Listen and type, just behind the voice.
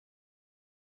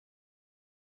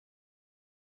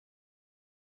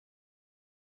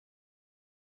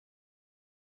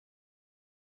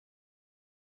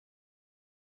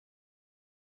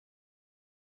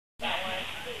Does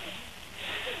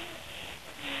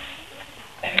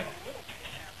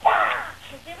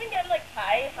he even get like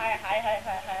high?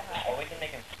 Or we can make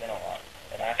him spin a lot.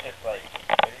 And that's just like...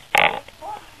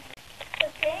 The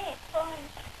paint.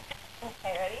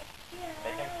 Okay, ready? Yeah.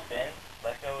 Make him spin.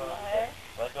 Let go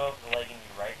of the leg in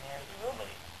your right hand.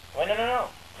 Wait, no.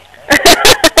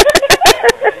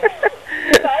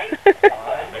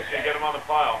 Make sure you get him on the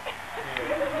file.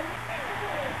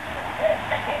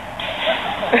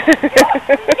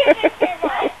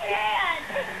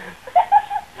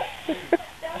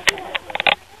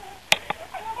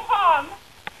 Mom.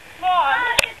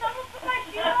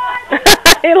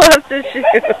 He lost his shoe.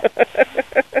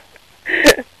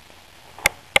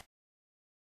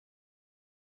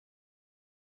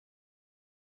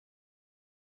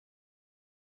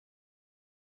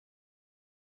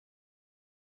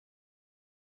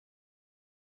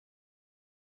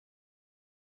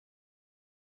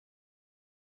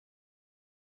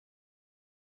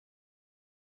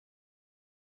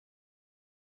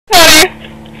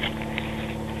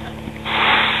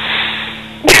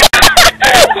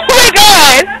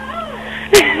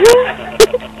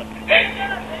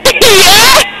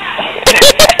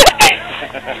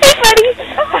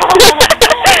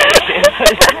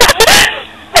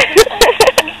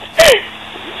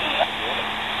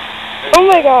 Oh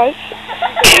my gosh.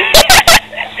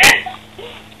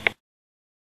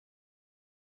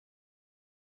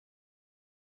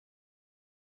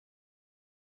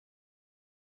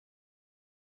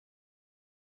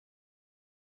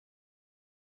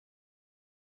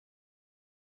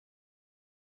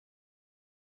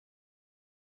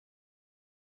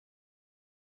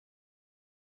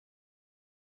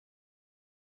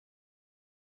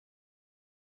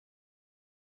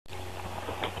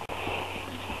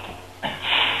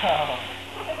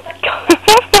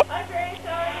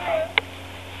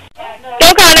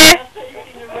 Go, Connor.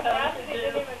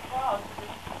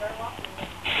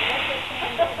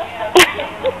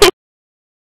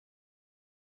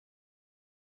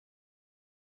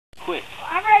 Quit.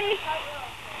 I'm ready.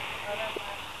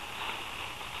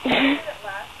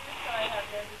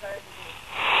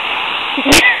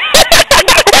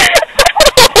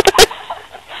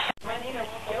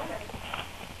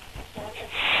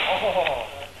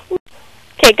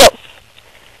 Okay, go.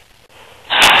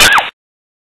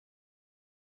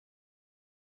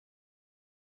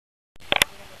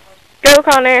 Go,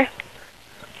 Connor.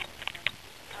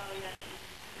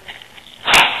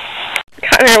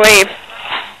 Connor, wave.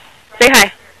 Say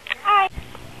hi. Hi.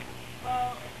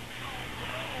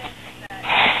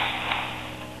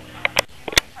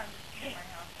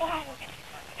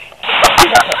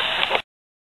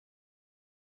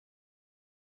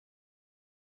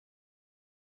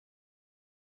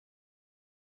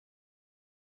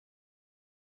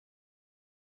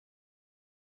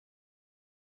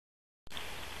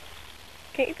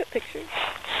 Can't you put pictures?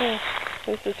 Oh,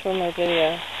 this is from my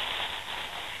video.